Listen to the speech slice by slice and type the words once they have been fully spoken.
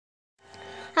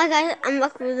Hi guys, I'm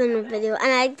back with another video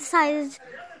and I decided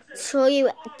to show you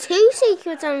 2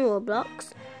 secrets on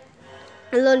Roblox.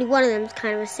 And only one of them is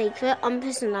kind of a secret on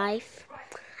personal life.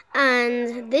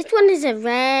 And this one is a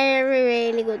very,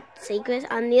 really good secret,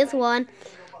 and the other one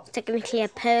is technically a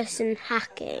person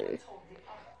hacking.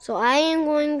 So I am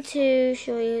going to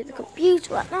show you the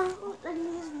computer right now. Let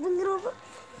me just bring it over.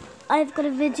 I've got a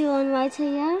video on right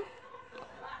here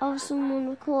of someone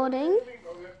recording.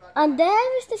 And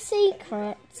there is the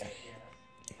secret.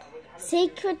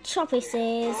 Secret Choppy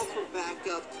says. Also back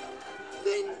up,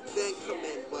 then come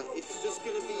in, but it's just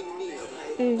gonna be me,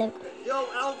 okay? Yo,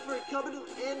 Alfred, coming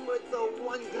in with the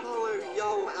 $1.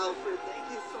 Yo, Alfred, thank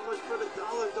you so much for the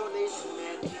 $1 donation,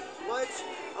 man. Much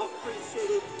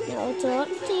appreciated. Thank you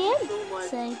so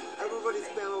much. Everybody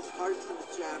spam those hearts in the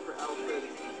chat for Alfred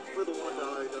for the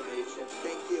 $1 donation.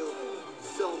 Thank you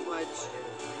so much.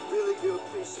 Really do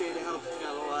appreciate it, helps me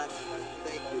out a lot.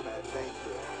 Thank you, man. Thank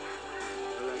you.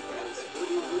 Alright, guys. What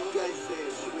do you guys say?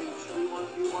 Should we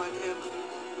want him?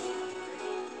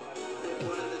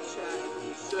 One in the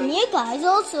chat. And you guys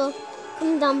also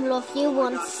comment down below if you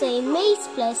want to see me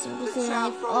play some personal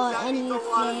life or any of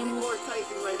games.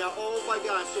 Oh my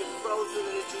gosh, it's frozen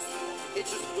and it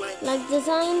just went. Like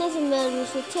designers and builders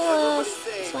for tours,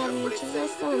 sliding into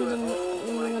this and then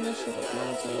we're gonna shoot it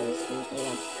now so you can play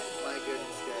them. My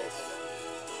goodness, guys.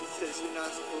 He says you're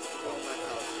not supposed to go in my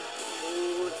house.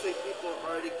 Oh, looks like people are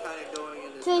already kind of going in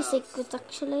this 3 house. secrets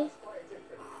actually.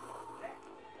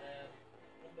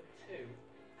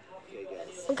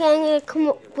 Okay, I'm going to come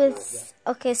up with,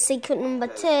 secret number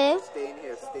 2,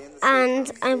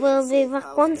 and I will be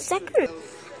back 1 second.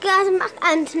 Guys, I'm back,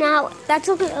 and now, that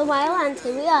took a little while, and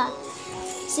here we are.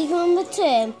 Secret number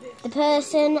 2, the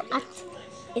person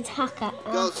it's hacker.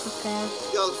 Ghost,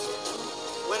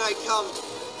 when I come,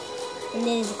 and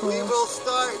there is a we will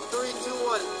start 3, 2,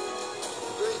 1.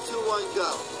 3, 2, 1, go.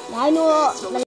 I know.